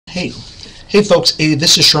Hey folks,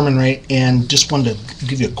 this is Sherman Ray, and just wanted to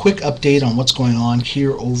give you a quick update on what's going on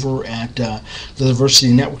here over at the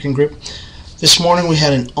Diversity Networking Group. This morning we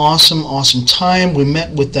had an awesome time. We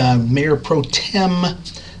met with Mayor Pro Tem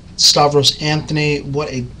Stavros Anthony.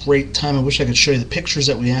 What a great time. I wish I could show you the pictures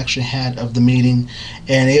that we actually had of the meeting,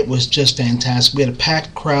 and it was just fantastic. We had a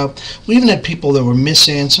packed crowd. We even had people that were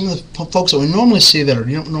missing. Some of the folks that we normally see that are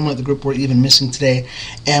normally at the group were even missing today,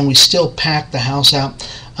 and we still packed the house out.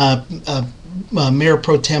 Mayor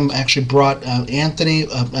Pro Tem actually brought Anthony,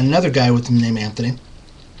 another guy with the name Anthony,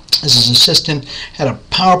 as his assistant, had a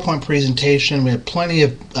PowerPoint presentation. We had plenty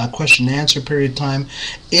of question and answer period time.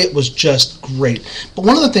 It was just great. But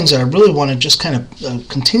one of the things that I really want to just kind of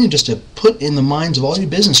continue just to put in the minds of all you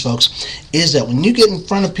business folks is that when you get in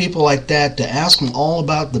front of people like that, to ask them all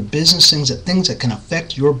about the business things that can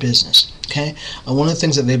affect your business. Okay, one of the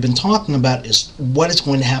things that they've been talking about is what is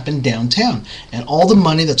going to happen downtown and all the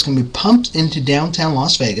money that's going to be pumped into downtown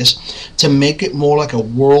Las Vegas to make it more like a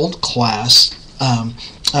world-class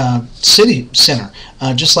city center,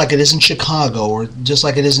 just like it is in Chicago, or just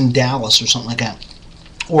like it is in Dallas or something like that,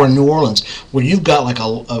 or in New Orleans, where you've got like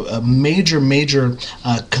a major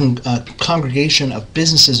congregation of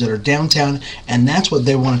businesses that are downtown, and that's what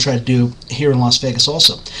they want to try to do here in Las Vegas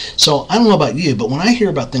also. So I don't know about you, but when I hear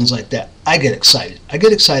about things like that, I get excited. I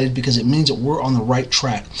get excited because it means that we're on the right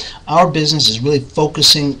track. Our business is really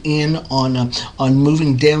focusing in on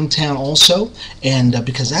moving downtown also, and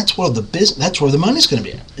because that's where the money's going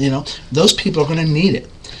to be. Those people are going to need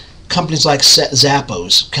it. Companies like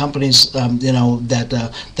Zappos, companies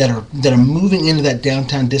that are moving into that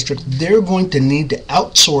downtown district, they're going to need to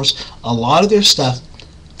outsource a lot of their stuff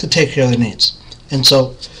to take care of their needs. And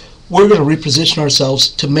so we're going to reposition ourselves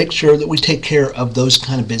to make sure that we take care of those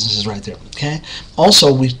kind of businesses right there. Okay.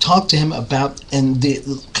 Also, we talked to him about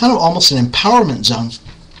the kind of almost an empowerment zone,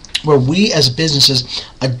 where we as businesses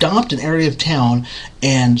adopt an area of town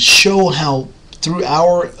and show how, through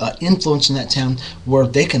our influence in that town, where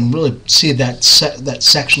they can really see that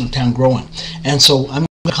section of town growing. And so I'm going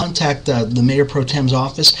to contact the Mayor Pro Tem's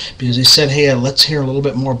office, because he said, hey, let's hear a little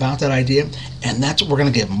bit more about that idea, and that's what we're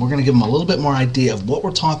going to give him. We're going to give him a little bit more idea of what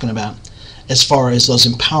we're talking about as far as those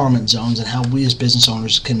empowerment zones and how we as business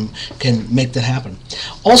owners can make that happen.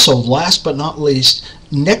 Also, last but not least,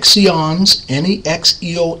 Nexions,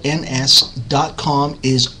 Nexeons.com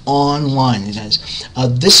is online, you guys.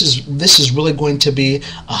 This is really going to be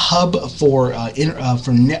a hub for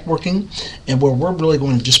networking, and where we're really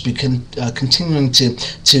going to just be continuing to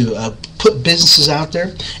put businesses out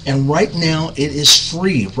there. And right now it is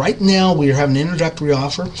free. Right now we are having an introductory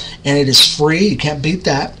offer, and it is free. You can't beat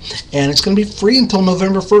that, and it's going to be free until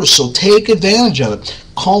November 1st. So take advantage of it.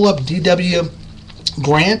 Call up DW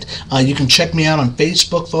Grant. You can check me out on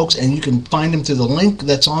Facebook, folks, and you can find him through the link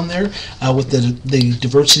that's on there with the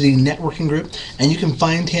Diversity Networking Group, and you can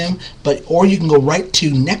find him. Or you can go right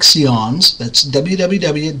to Nexions. That's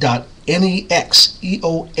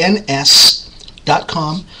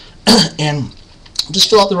www.nexeons.com and just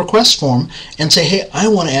fill out the request form and say, hey, I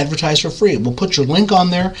want to advertise for free. We'll put your link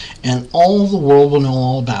on there, and all the world will know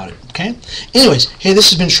all about it. Okay. Anyways, hey, this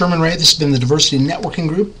has been Sherman Ray. This has been the Diversity Networking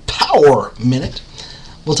Group Power Minute.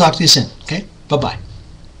 We'll talk to you soon. Okay? Bye-bye.